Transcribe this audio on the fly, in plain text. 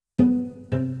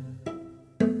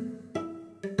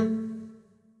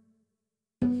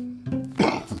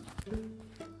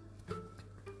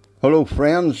Hello,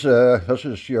 friends. This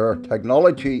is your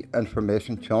technology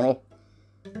information channel.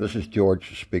 This is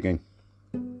George speaking.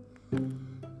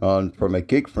 And for my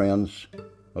geek friends,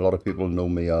 a lot of people know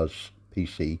me as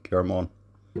PC Kermon.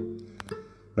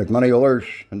 Like many others,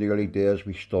 in the early days,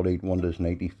 we studied Windows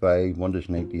 95, Windows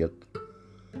 98,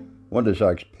 Windows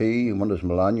XP, Windows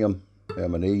Millennium,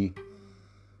 M&E,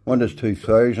 Windows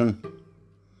 2000,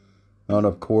 and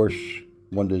of course,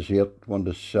 Windows 8,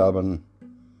 Windows 7,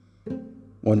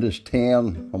 Windows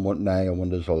 10, and 9, and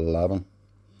Windows 11.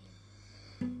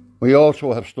 We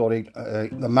also have studied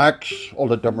the Macs, all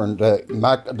the different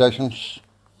Mac editions,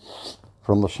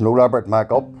 from the Snow Leopard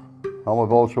Mac up, and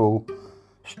we've also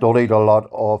studied a lot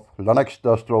of Linux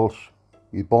distros,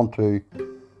 Ubuntu,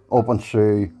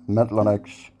 OpenSUSE, Mint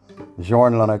Linux,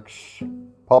 Zorn Linux,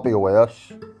 Poppy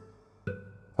OS,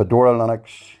 Fedora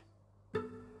Linux,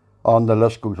 and the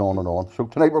list goes on and on. So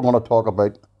tonight we're going to talk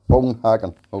about phone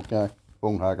hacking, okay?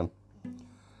 Phone hacking.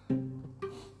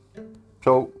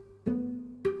 So,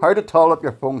 how to tell if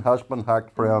your phone has been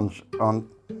hacked, friends? And,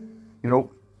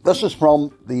 this is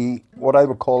from what I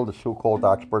would call the so-called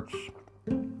experts.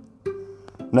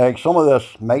 Now, some of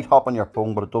this might happen on your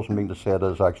phone, but it doesn't mean to say it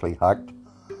is actually hacked.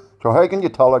 So how can you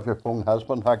tell if your phone has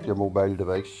been hacked, your mobile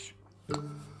device?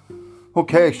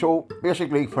 Okay, so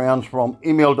basically, friends, from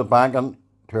email to banking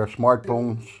to our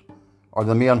smartphones are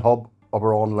the main hub of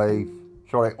our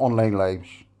online lives.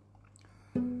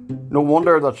 No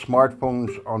wonder that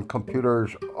smartphones and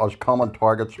computers are common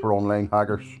targets for online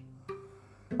hackers.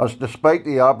 As despite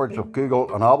the average of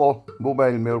Google and Apple,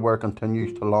 mobile malware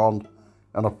continues to land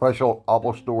in official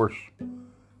Apple stores,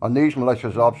 and these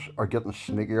malicious apps are getting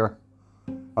sneakier.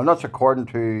 And that's according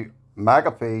to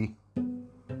McAfee,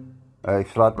 a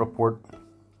threat report.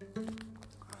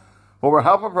 Over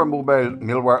half of our mobile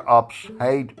malware apps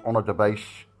hide on a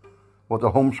device with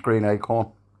a home screen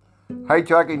icon,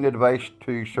 hijacking the device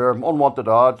to serve unwanted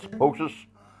ads, posts,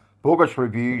 bogus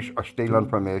reviews, or steal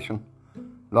information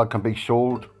that can be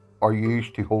sold or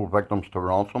used to hold victims to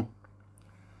ransom.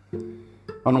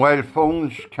 And while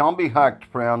phones can be hacked,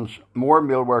 friends, more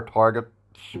malware targets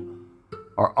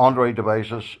are Android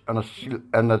devices in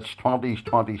its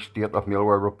 2020 State of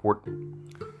Malware report.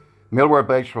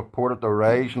 Malwarebytes reported the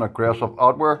rise in aggressive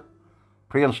adware,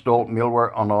 pre-installed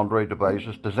malware on Android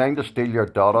devices designed to steal your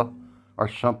data or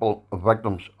simplify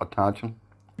victims' attention.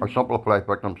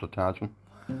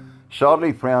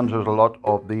 Sadly, friends, there's a lot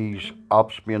of these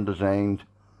apps being designed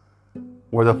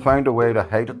where they found a way to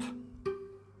hide it,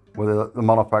 where the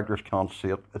manufacturers can't see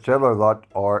it. It's either that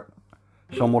or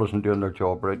someone isn't doing their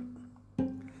job right.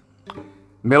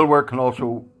 Malware can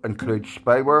also include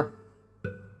spyware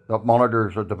that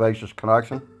monitors a device's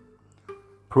connection,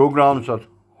 programs that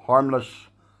harness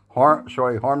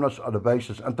a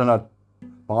device's internet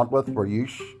bandwidth for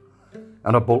use,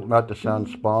 and a botnet to send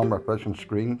spam or phishing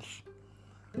screens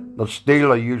that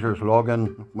steal a user's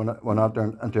login when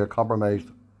entering into a compromised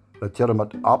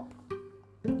legitimate app.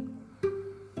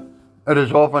 It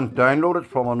is often downloaded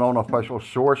from a non-official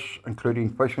source,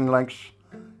 including phishing links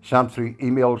sent through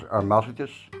emails or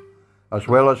messages, as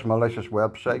well as malicious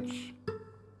websites.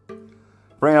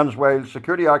 Friends, while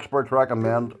security experts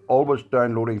recommend always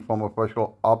downloading from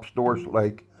official app stores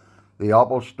like the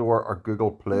Apple Store or Google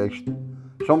Play,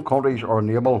 some countries are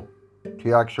unable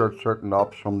to access certain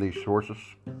apps from these sources.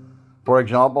 For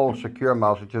example, secure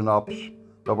messaging apps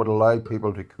that would allow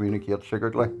people to communicate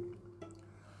secretly.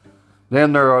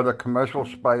 Then there are the commercial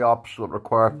spy apps that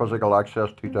require physical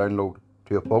access to download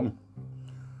to a phone,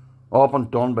 often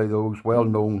done by those well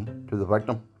known to the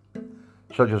victim,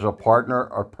 such as a partner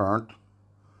or parent,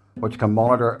 which can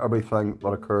monitor everything that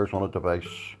occurs on a device.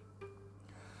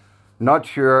 Not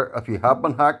sure if you have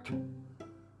been hacked?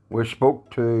 We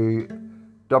spoke to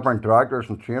different directors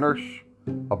and trainers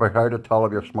about how to tell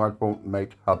if your smartphone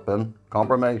might have been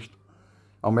compromised,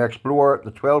 and we explore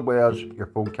the 12 ways your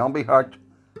phone can be hacked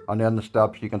and then the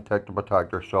steps you can take to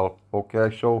protect yourself.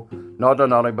 Okay, so not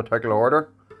in any particular order.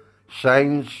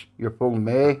 Signs your phone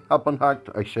may have been hacked,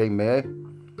 I say may.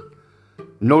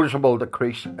 Noticeable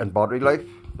decrease in battery life.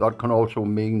 That can also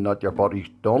mean that your battery's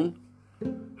done,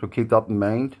 so keep that in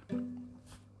mind.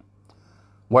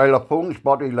 While a phone's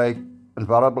battery life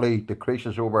invariably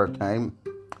decreases over time,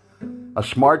 a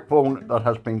smartphone that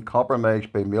has been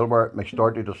compromised by malware may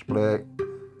start to display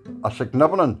a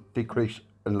significant decrease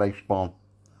in lifespan.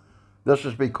 This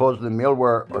is because the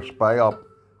malware or spy app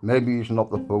may be using up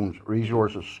the phone's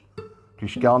resources to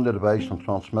scan the device and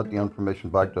transmit the information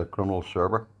back to a criminal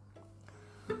server.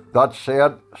 That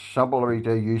said, simple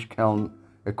everyday use can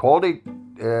equally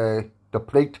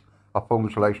deplete a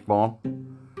phone's lifespan,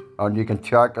 and you can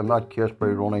check in that case by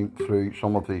running through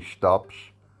some of these steps.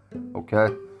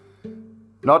 Okay?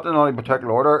 Not in any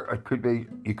particular order. It could be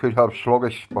you could have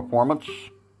sluggish performance.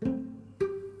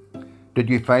 Did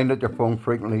you find that your phone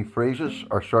frequently freezes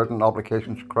or certain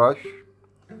applications crash?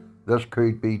 This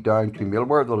could be down to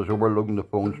malware that is overloading the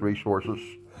phone's resources.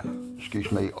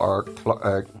 Or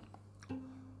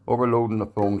overloading the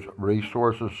phone's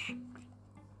resources.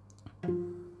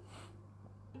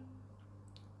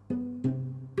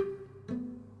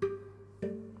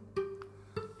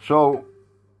 So,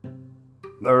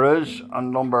 there is a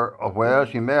number of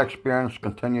ways you may experience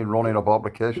continued running of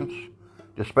applications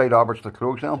despite efforts to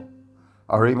close them,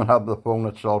 or even have the phone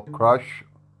itself crash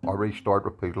or restart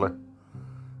repeatedly.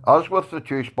 As with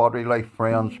reduced battery life,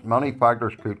 friends, many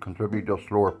factors could contribute to a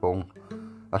slower phone.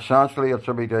 Essentially, it's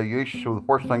everyday use, so the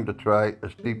first thing to try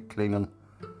is deep cleaning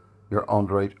your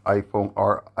Android iPhone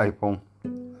or iPhone.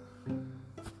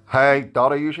 High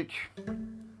data usage.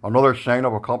 Another sign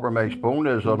of a compromised phone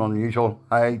is an unusual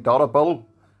high data bill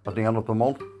at the end of the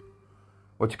month,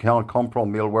 which can come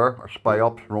from malware or spy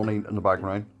apps running in the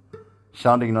background,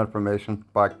 sending information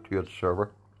back to its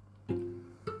server.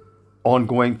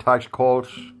 Ongoing calls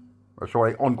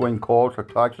or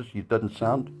taxes you didn't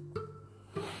send.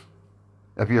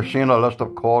 If you're seeing a list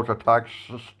of calls or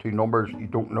taxes to numbers you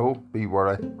don't know, be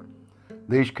wary.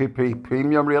 These could be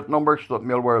premium rate numbers that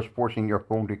malware is forcing your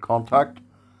phone to contact,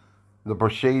 the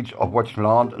proceeds of which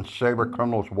land in cyber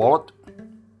criminals' wallet.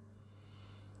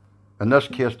 In this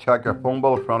case, check your phone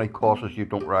bill for any costs you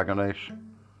don't recognise.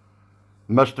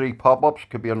 Mystery pop-ups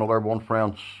could be another one,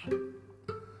 friends.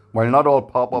 While not all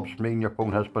pop-ups mean your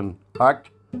phone has been hacked,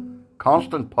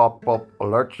 constant pop-up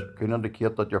alerts can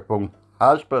indicate that your phone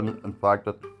has been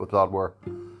infected with adware,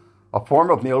 a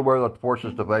form of malware that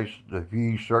forces devices to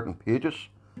view certain pages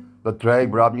that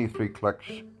drive revenue through clicks.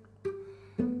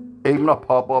 Even a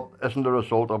pop-up isn't the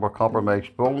result of a compromised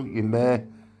phone. You may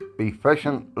be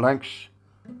phishing links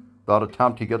that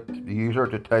attempt to get the user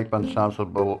to type in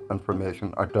sensitive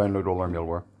information or download other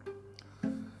malware.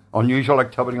 Unusual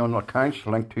activity on accounts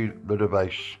linked to the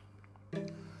device.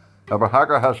 If a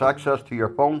hacker has access to your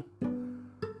phone,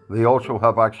 they also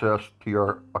have access to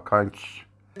your accounts,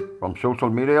 from social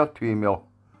media to email,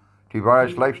 to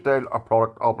various lifestyle or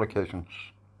product applications.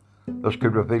 This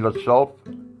could reveal itself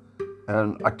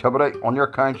in activity on your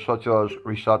accounts, such as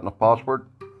resetting a password,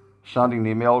 sending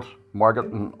emails,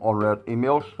 marketing unread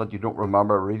emails that you don't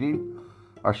remember reading,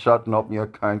 or setting up new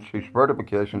accounts whose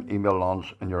verification email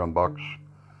lands in your inbox.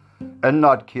 In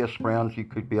that case, friends, you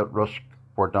could be at risk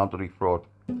for identity fraud,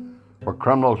 where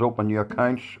criminals open new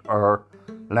accounts or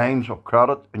lines of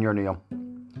credit in your name.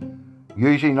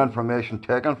 Using information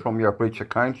taken from your breach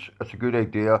accounts, it's a good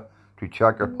idea to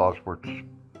check your passwords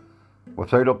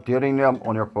without updating them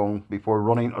on your phone before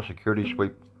running a security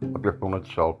sweep of your phone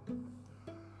itself.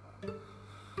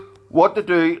 What to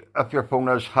do if your phone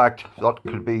is hacked? That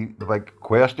could be the big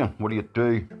question. What do you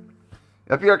do?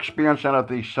 If you're experiencing any of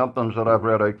these symptoms that I've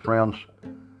read out, friends,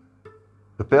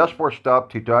 the best first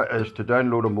step is to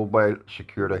download a mobile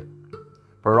security.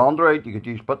 For Android, you could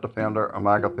use Bitdefender or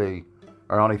McAfee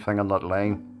or anything in that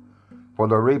line, for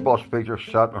their robust features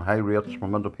set on high rates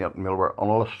from independent malware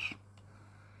analysts.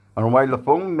 And while the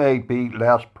phone may be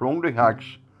less prone to hacks,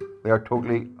 they aren't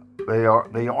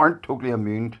totally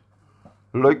immune.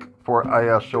 Look for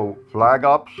ISO flag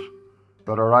apps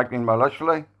that are acting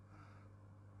maliciously,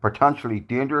 potentially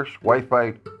dangerous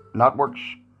Wi-Fi networks,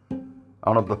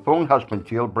 and if the phone has been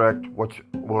jailbreaked, which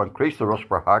will increase the risk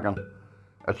for hacking,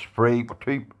 it's free for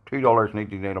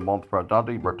 $2.99 a month for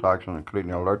identity protection,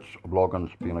 including alerts of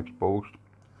logins being exposed.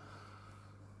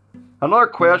 Another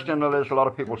question that is, a lot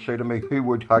of people say to me, who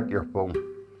would hack your phone?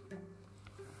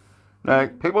 Now,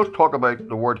 people talk about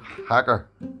the word hacker.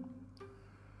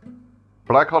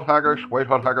 Black hat hackers, white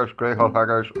hat hackers, grey hat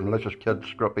hackers, malicious kids,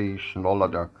 scrappies, and all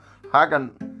that there.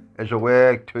 Hacking is a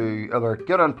way to either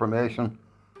get information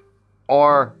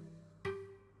or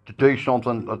to do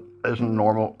something that isn't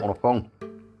normal on a phone,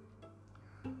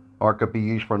 or it could be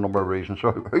used for a number of reasons.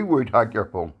 So who would hack your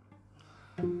phone?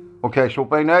 Okay, so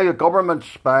by now the government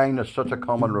spying is such a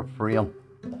common refrain,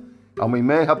 and we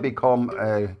may have become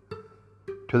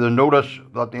to the notice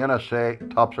that the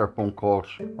NSA taps our phone calls,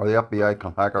 or the FBI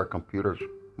can hack our computers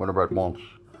whenever it wants.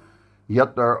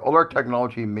 Yet there are other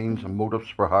technology means and motives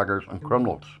for hackers and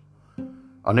criminals,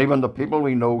 and even the people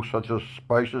we know, such as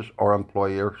spouses or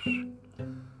employers,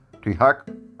 to hack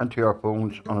into our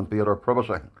phones and invade our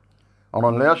privacy. And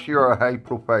unless you're a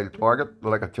high-profile target,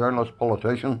 like a journalist,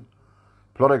 politician,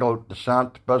 political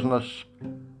dissent, business,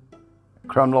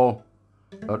 criminal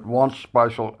that wants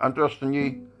special interest in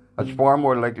you, it's far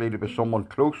more likely to be someone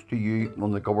close to you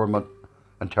than the government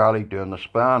entirely doing the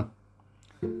spying.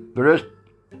 There is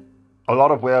a lot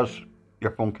of ways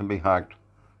your phone can be hacked,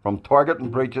 from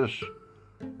targeting breaches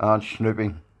and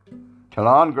snooping to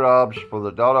land grabs for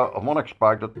the data of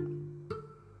unexpected.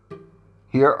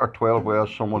 Here are 12 ways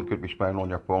someone could be spying on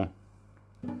your phone.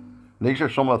 These are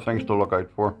some of the things to look out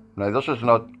for. Now, this is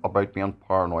not about being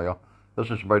paranoia.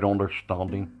 This is about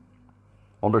understanding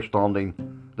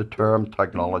the term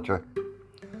technology.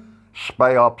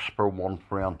 Spy apps for one,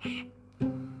 friends.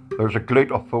 There's a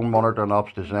glut of phone monitoring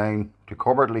apps designed to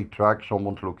covertly track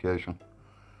someone's location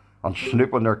and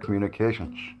snoop on their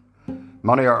communications.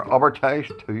 Many are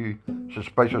advertised to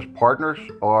suspicious partners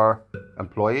or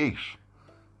employees,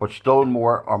 but still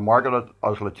more are marketed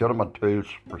as legitimate tools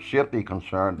for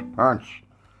safety-concerned parents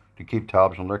to keep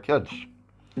tabs on their kids.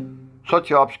 Such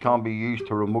apps can be used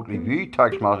to remotely view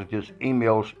text messages,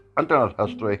 emails, internet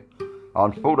history,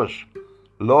 and photos,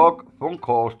 log phone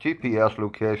calls, GPS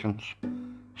locations.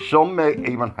 Some may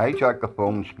even hijack the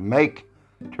phone's mic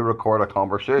to record a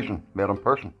conversation made in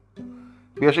person.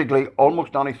 Basically,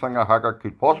 almost anything a hacker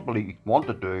could possibly want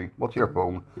to do with your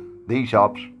phone, these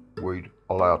apps would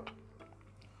allow it.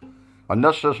 And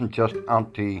this isn't just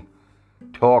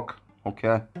anti-talk,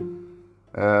 okay?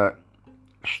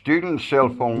 Student cell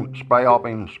phone spy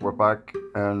appings were back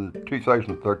in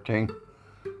 2013.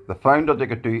 They found that they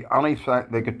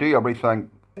could do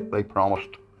everything they promised.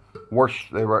 Worse,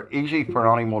 they were easy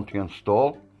for anyone to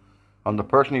install, and the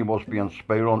person who was being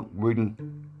spied on wouldn't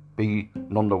be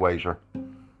none the wiser.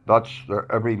 That's their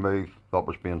every move that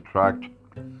was being tracked.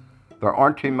 There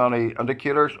aren't too many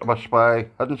indicators of a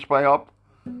hidden spy app.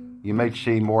 You might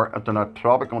see more internet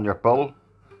traffic on your bill.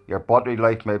 Your battery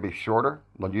life may be shorter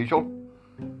than usual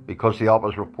because the app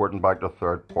is reporting back to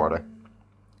third party.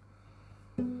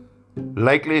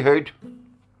 Likelihood.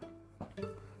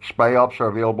 Spy apps are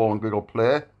available on Google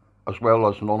Play as well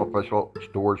as non-official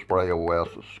stores for iOS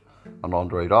and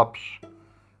Android apps,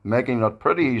 making it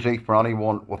pretty easy for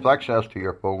anyone with access to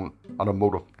your phone and a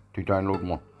motive to download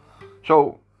one.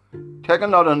 So,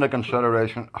 taking that into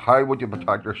consideration, how would you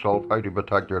protect yourself? How do you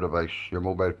protect your device, your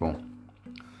mobile phone?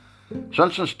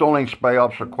 Since installing spy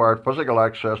apps required physical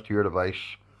access to your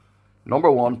device,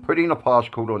 number one, putting a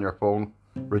passcode on your phone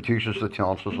reduces the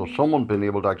chances of someone being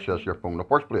able to access your phone in the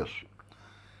first place.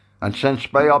 And since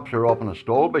spy apps are often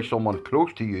installed by someone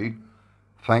close to you,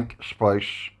 think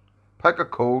spouse, pick a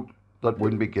code that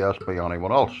wouldn't be guessed by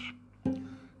anyone else.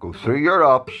 Go through your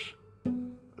apps,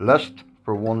 list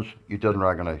for ones you didn't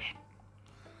recognise.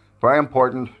 Very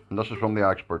important, and this is from the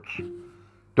experts,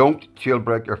 don't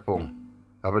jailbreak your phone.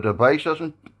 If a device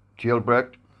isn't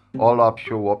jailbreaked, all apps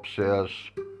show up says,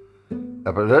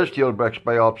 if it is jailbreaked,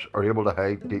 spy apps are able to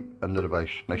hide deep in the device.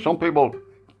 Now, some people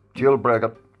jailbreak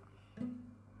it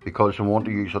because they want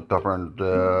to use a different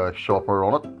software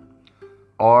on it,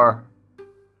 or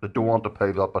they don't want to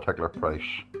pay that particular price.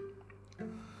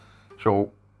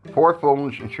 So, for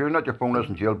phones, ensuring that your phone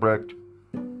isn't jailbreaked.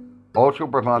 Also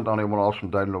prevent anyone else from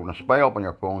downloading a spy app on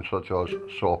your phone, such as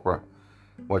software,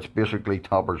 which basically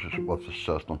tampers with the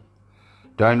system.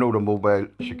 Download a mobile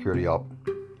security app.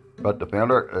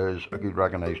 Bitdefender is a good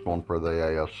recognised one for the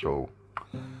ISO.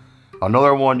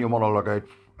 Another one you want to look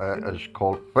out is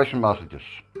called phishing messages.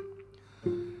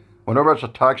 Whenever it's a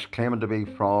text claiming to be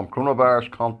from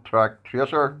coronavirus contact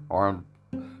tracer or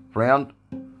friend,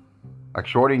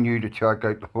 exhorting you to check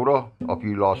out the photo of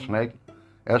you last night,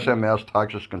 SMS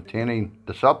texts containing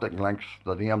deceptive links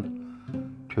that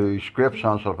aim to scrape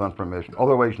sensitive information,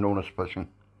 otherwise known as phishing.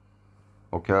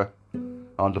 Okay?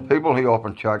 And the people who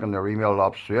often check in their email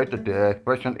apps throughout the day,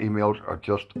 phishing emails are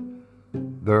just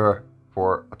there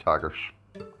for attackers.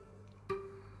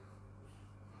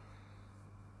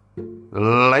 The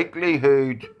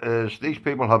likelihood is these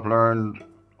people have learned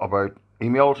about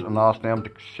emails and asked them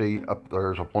to see if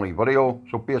there's a funny video.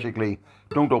 So basically,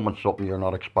 don't open something you're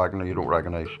not expecting or you don't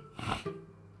recognise.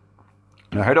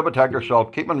 Now, how to protect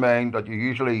yourself? Keep in mind that you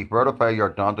usually verify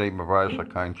your identity with various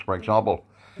accounts. For example,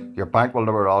 your bank will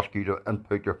never ask you to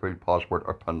input your full password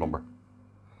or PIN number.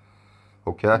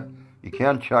 Okay? You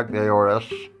can check the IRS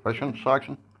phishing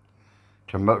section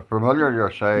to familiar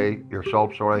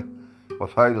yourself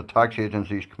with how the tax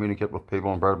agencies communicate with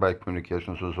people and verify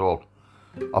communications as well.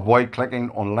 Avoid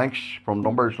clicking on links from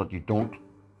numbers that you don't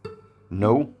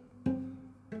know.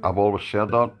 I've always said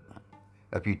that.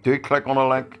 If you do click on a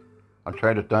link and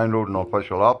try to download an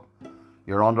official app,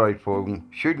 your Android phone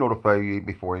should notify you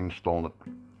before you install it.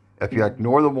 If you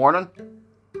ignore the warning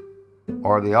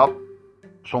or the app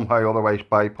somehow otherwise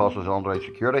bypasses Android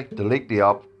security, delete the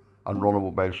app and run a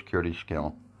mobile security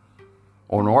scan.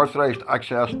 Unauthorized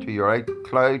access to your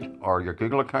iCloud or your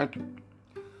Google account.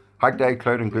 Hacked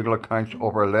iCloud and Google accounts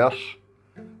offer less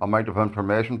amount of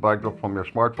information backed up from your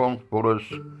smartphone, photos,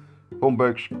 phone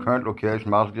books, current location,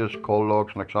 messages, call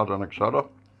logs, and etc. etc.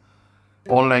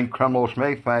 Online criminals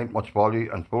may find much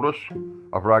value in photos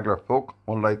of regular folk,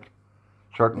 unlike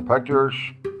certain pictures,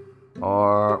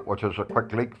 or which is a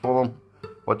quick leak for them,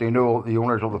 but they know the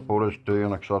owners of the photos do,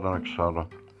 and etc. etc.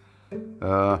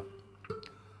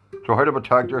 So how to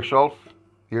protect yourself?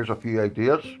 Here's a few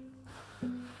ideas.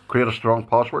 Create a strong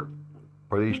password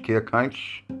for these key accounts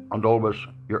and always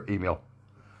your email.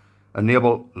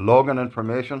 Enable login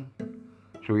information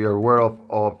so you're aware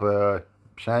of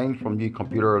signs from new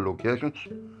computer locations.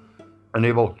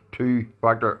 Enable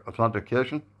two-factor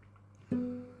authentication.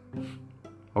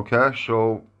 Okay,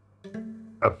 so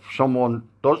if someone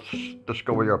does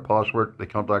discover your password, they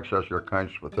can't access your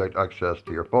accounts without access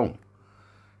to your phone.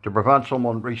 To prevent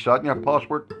someone resetting your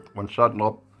password when setting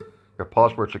up your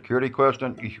password security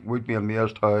question, you would be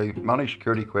amazed how many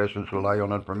security questions rely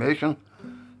on information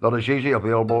that is easily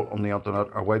available on the internet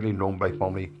or widely known by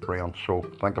family friends. So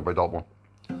think about that one.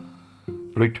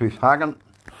 Bluetooth hacking.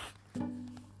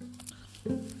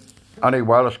 Any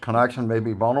wireless connection may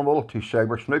be vulnerable to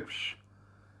cyber snoops,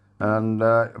 and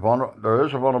there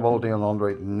is a vulnerability on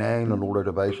Android 9 and older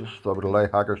devices that would allow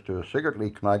hackers to secretly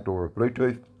connect over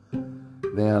Bluetooth,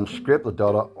 then scrape the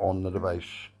data on the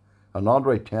device. On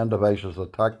Android 10 devices, the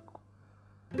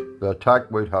attack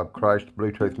would have crashed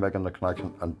Bluetooth, making the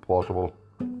connection impossible.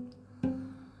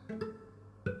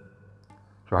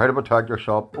 So how to protect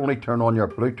yourself? Only turn on your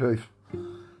Bluetooth,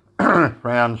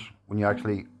 friends, when you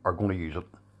actually are going to use it.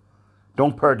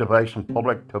 Don't pair a device in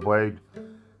public to avoid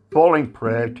falling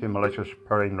prey to malicious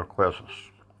pairing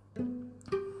requests.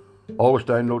 Always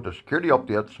download the security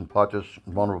updates and patches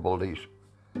and vulnerabilities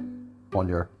on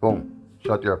your phone.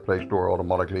 Set your Play Store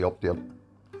automatically update.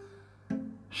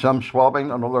 SIM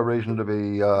swapping, another reason to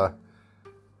be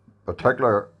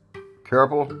particularly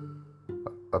careful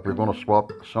if you're going to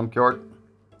swap a SIM card.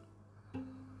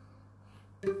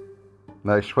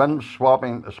 Now, SIM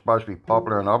swapping is especially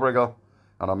popular in Africa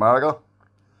and America,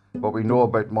 but we know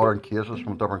about modern cases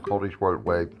from different countries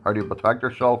worldwide. How do you protect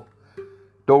yourself?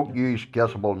 Don't use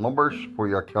guessable numbers for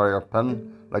your carrier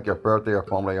PIN, like your birthday or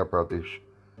family or birthdays,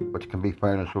 which can be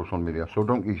found in social media. So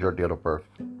don't use your date of birth.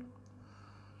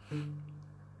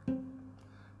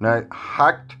 Now,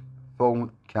 hacked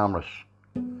phone cameras.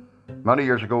 Many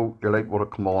years ago, your light would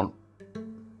have come on,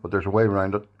 but there's a way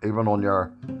around it. Even on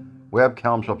your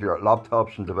webcams of your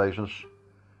laptops and devices,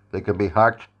 they can be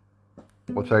hacked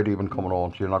without even coming on,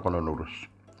 so you're not going to notice.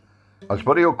 As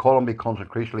video calling becomes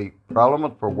increasingly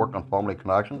prevalent for work and family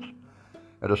connections,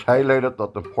 it is highlighted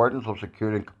that the importance of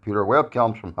securing computer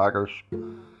webcams from hackers,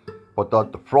 but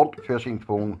that the front-facing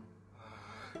phone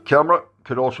camera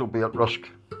could also be at risk.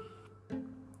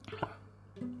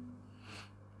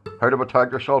 How to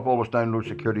protect yourself? Always download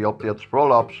security updates for all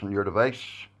apps on your device.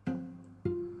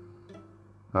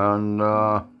 And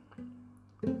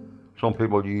some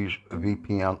people use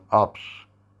VPN apps.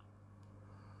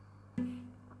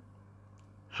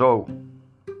 So,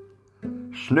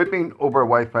 snooping over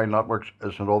Wi-Fi networks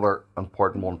is another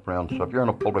important one, friends. So if you're in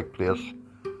a public place,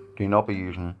 do not be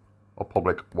using a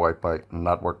public Wi-Fi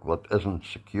network that isn't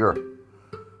secure.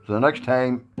 So the next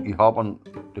time you happen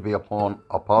to be upon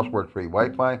a password-free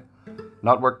Wi-Fi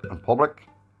network in public,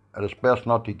 it is best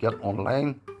not to get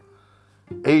online.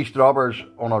 Eavesdroppers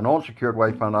on a non-secured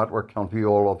Wi-Fi network can view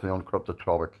all of the encrypted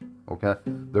traffic. Okay,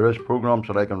 there is programs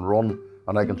that I can run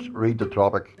and I can read the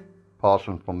traffic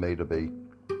passing from A to B.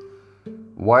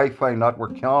 Wi-Fi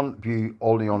network can view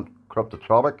all the encrypted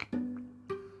traffic.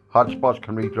 Hotspots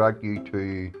can redirect you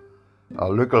to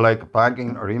lookalike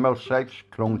banking or email sites,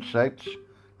 cloned sites,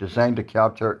 designed to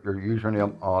capture your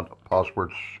username and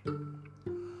passwords.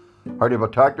 How do you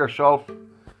protect yourself?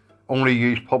 Only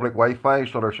use public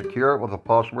Wi-Fis that are secure with a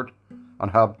password and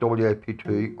have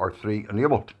WIP2 or 3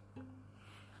 enabled.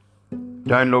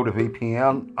 Download a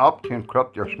VPN app to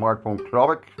encrypt your smartphone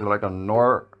traffic, like a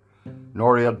NORAD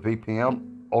VPN.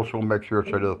 Also make sure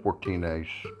it's out of the 14 days.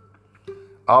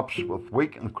 Apps with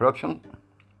weak encryption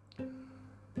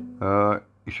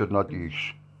you should not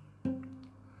use.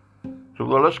 So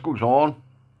the list goes on,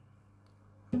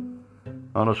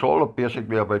 and it's all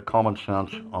basically about common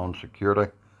sense on security.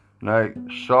 Now,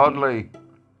 sadly,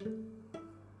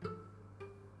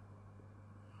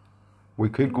 we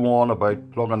could go on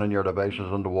about plugging in your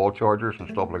devices into wall chargers and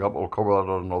stuff like that. We'll cover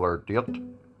that at another date.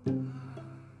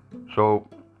 So,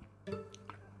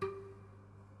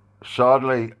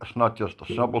 sadly, it's not just a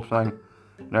simple thing.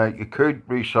 Now, you could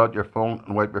reset your phone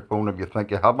and wipe your phone if you think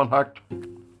you have been hacked,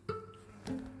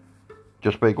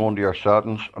 just by going to your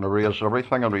settings and erase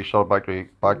everything and reset back to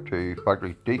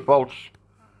factory defaults.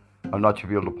 and that should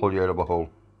be able to pull you out of a hole.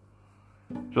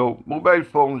 So mobile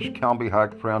phones can be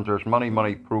hacked, friends. There's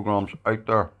many programs out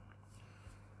there.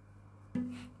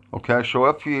 Okay, so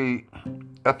if you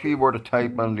were to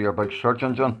type into your big search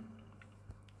engine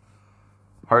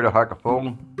how to hack a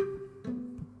phone,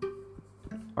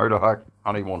 how to hack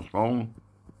anyone's phone,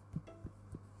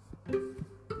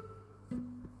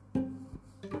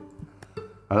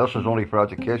 and this is only for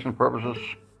education purposes,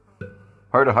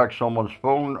 how to hack someone's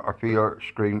phone or via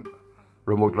screen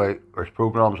remotely. There's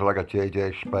programs like a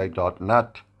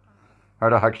jjspy.net, how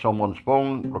to hack someone's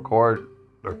phone, record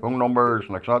their phone numbers,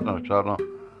 and etc. etc.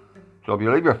 So if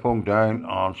you leave your phone down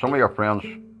and some of your friends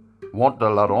want to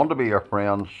let on to be your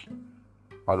friends,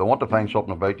 or they want to find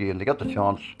something about you and they get the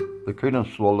chance, they could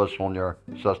install this on your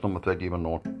system without even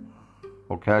knowing.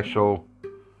 Okay, so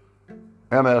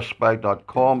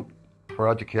msspy.com for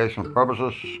education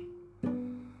purposes.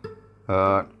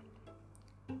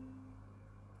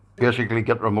 Basically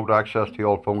get remote access to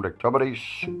all phone activities,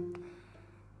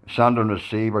 send and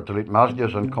receive or delete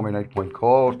messages, incoming outgoing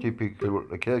calls, GP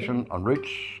location and routes,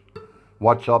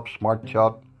 WhatsApp, Smart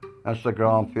Chat,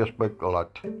 Instagram, Facebook, all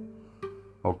that.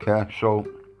 Okay, so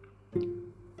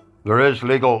there is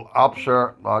legal apps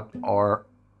there that are,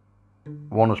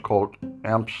 one is called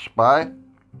mSpy,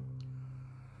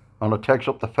 and it takes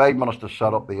up to 5 minutes to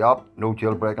set up the app, no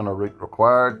jailbreaking or root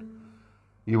required.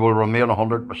 You will remain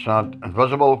 100%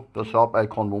 invisible. This app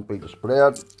icon won't be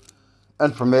displayed.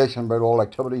 Information about all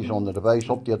activities on the device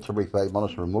updates every 5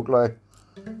 minutes remotely.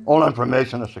 All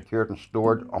information is secured and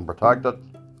stored and protected,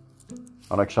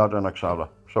 and etc. and etc.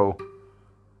 So,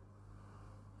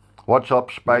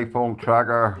 WhatsApp, spy phone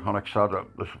tracker, and etc.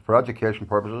 This is for education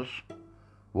purposes.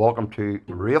 Welcome to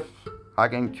Wraith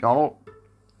Hacking Channel.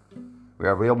 We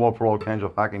are available for all kinds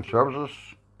of hacking services,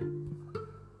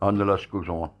 and the list goes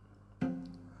on.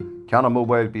 Can a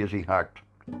mobile be easily hacked?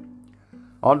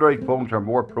 Android phones are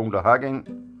more prone to hacking,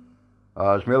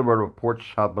 as malware reports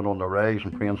have been on the rise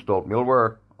in pre-installed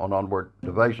malware on onboard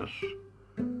devices.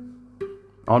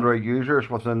 Android users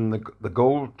within the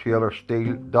goal to either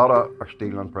steal data or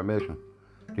steal information.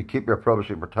 To keep your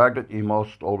privacy protected, you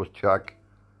must always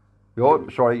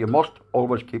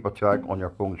keep a check on your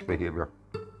phone's behaviour.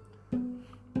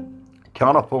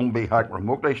 Can a phone be hacked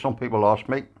remotely? Some people ask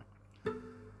me.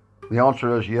 The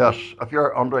answer is yes. If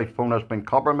your Android phone has been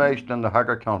compromised, then the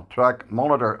hacker can track,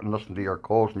 monitor and listen to your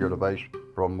calls on your device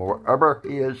from wherever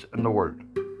he is in the world.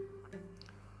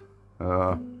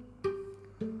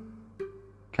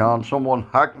 Can someone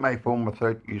hack my phone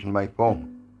without using my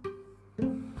phone?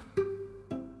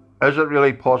 Is it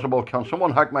really possible? Can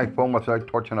someone hack my phone without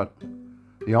touching it?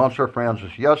 The answer, friends,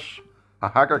 is yes. A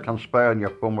hacker can spy on your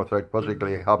phone without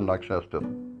physically having access to it.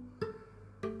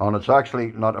 And it's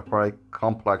actually not a very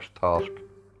complex task.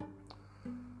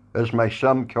 Is my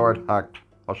SIM card hacked?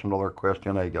 That's another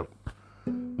question I get.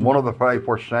 One of the very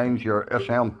first signs you're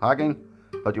SIM hacking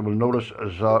that you will notice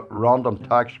is a random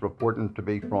text reporting to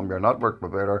be from your network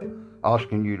provider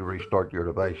asking you to restart your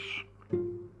device.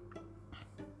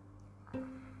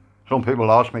 Some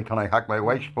people ask me, can I hack my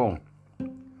wife's phone?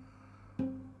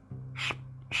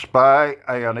 Spy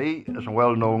INE is a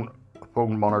well-known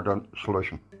phone monitoring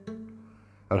solution.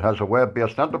 It has a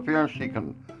web-based interface. You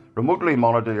can remotely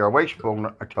monitor your wife's phone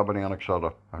activity and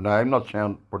etc. Now, I'm not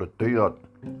saying for to do that.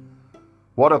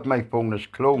 What if my phone is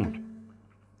cloned?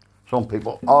 Some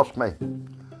people ask me.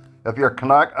 If you're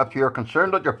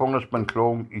concerned that your phone has been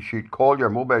cloned, you should call your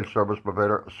mobile service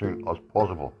provider as soon as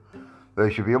possible.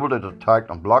 They should be able to detect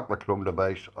and block the cloned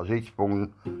device, as each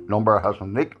phone number has a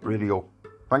unique radio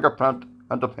fingerprint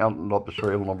independent of the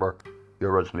serial number you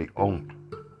originally owned.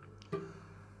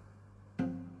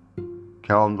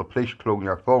 Can the police clone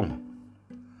your phone?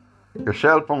 Your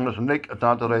cell phone is a unique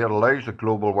identity. It allows the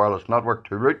global wireless network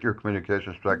to route your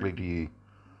communications directly to you.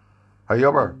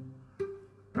 However,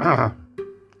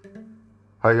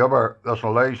 this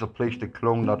allows the police to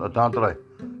clone that identity.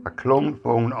 A cloned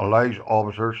phone allows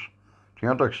officers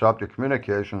to intercept your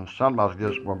communications, send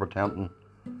messages while pretending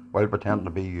to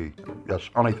be you. Yes,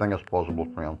 anything is possible,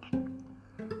 friends.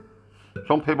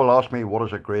 Some people ask me, what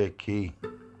is a grey key?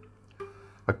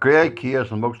 A grey key is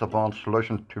the most advanced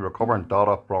solution to recovering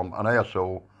data from an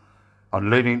ISO and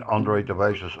leading Android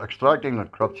devices, extracting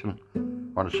encryption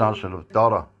on sensitive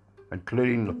data,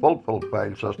 including the full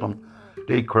file system,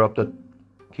 decrypted,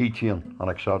 keychain, and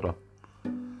etc.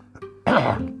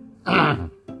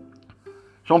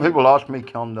 Some people ask me,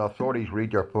 can the authorities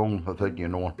read your phone without you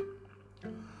knowing?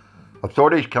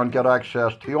 Authorities can get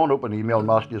access to unopened email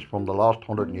messages from the last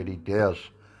 180 days,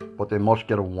 but they must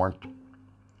get a warrant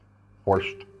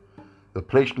first. The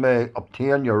police may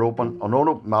obtain your open and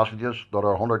unopened messages that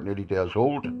are 180 days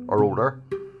old or older,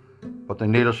 but they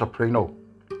need a subpoena.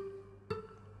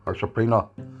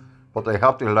 But they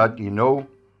have to let you know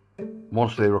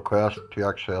once they request to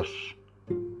access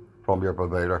from your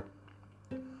provider.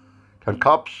 Can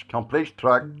police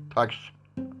track tax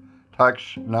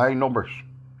 9 numbers?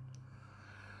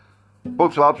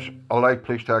 Both apps allow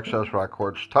police to access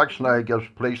records. Tax9 gives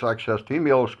police access to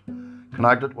emails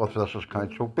connected with this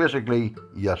account. So basically,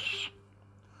 yes.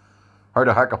 How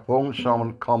to hack a phone,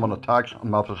 some common attacks and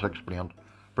methods explained.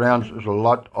 Friends, there's a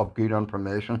lot of good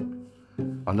information,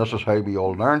 and this is how we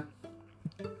all learn.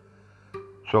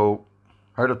 So,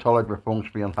 how to tell if your phone's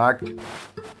being hacked.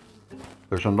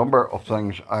 There's a number of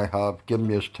things I have given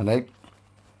you tonight.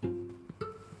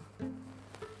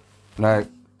 Now,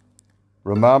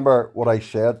 remember what I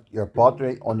said, your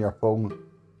battery on your phone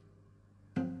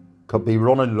could be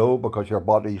running low because your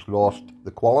battery's lost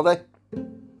the quality.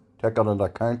 Take that into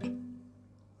account.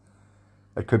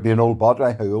 It could be an old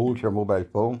battery, how old's your mobile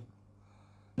phone.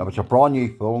 If it's a brand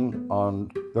new phone,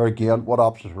 and there again, what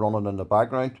apps is running in the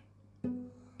background.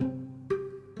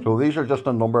 So these are just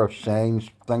a number of signs,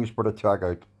 things for to check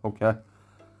out, okay?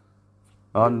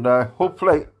 And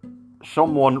hopefully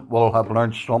someone will have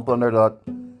learned something out of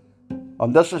that.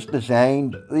 And this is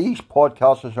designed, these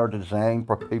podcasts are designed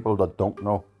for people that don't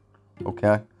know,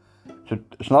 okay? So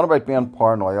it's not about being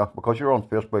paranoia. Because you're on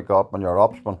Facebook app and your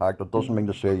app's been hacked, it doesn't mean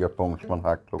to say your phone's been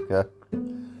hacked, okay?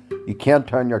 You can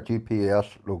turn your GPS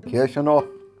location off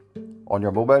on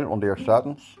your mobile under your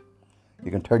settings. You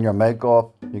can turn your mic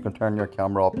off, you can turn your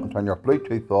camera off, and turn your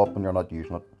Bluetooth off when you're not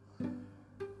using it.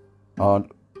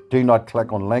 And do not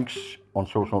click on links on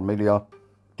social media.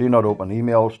 Do not open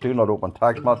emails, do not open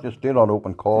text messages, do not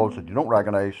open calls that you don't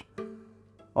recognise.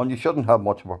 And you shouldn't have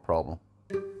much of a problem.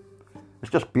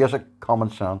 It's just basic common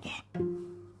sense.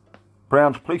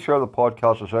 Friends, please share the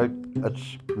podcast is out.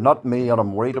 It's not me that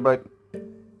I'm worried about.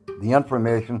 The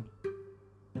information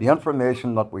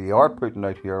that we are putting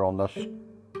out here on this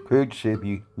could save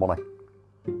you money.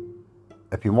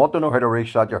 If you want to know how to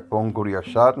reset your phone, go to your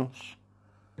settings,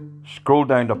 scroll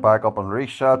down to backup and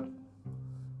reset,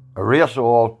 erase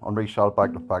all and reset it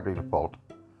back to factory default.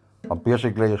 And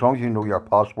basically, as long as you know your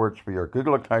passwords for your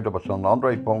Google account, if it's on an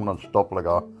Android phone and stuff like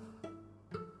that,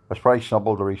 it's very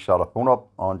simple to reset a phone up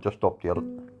and just update it.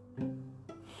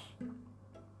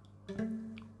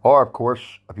 Or of course,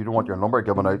 if you don't want your number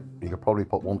given out, you could probably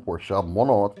put 1471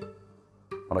 on it,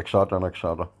 and etc. and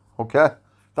etc. Okay,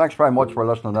 thanks very much for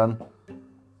listening in.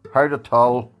 How to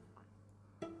tell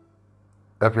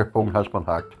if your phone has been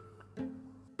hacked.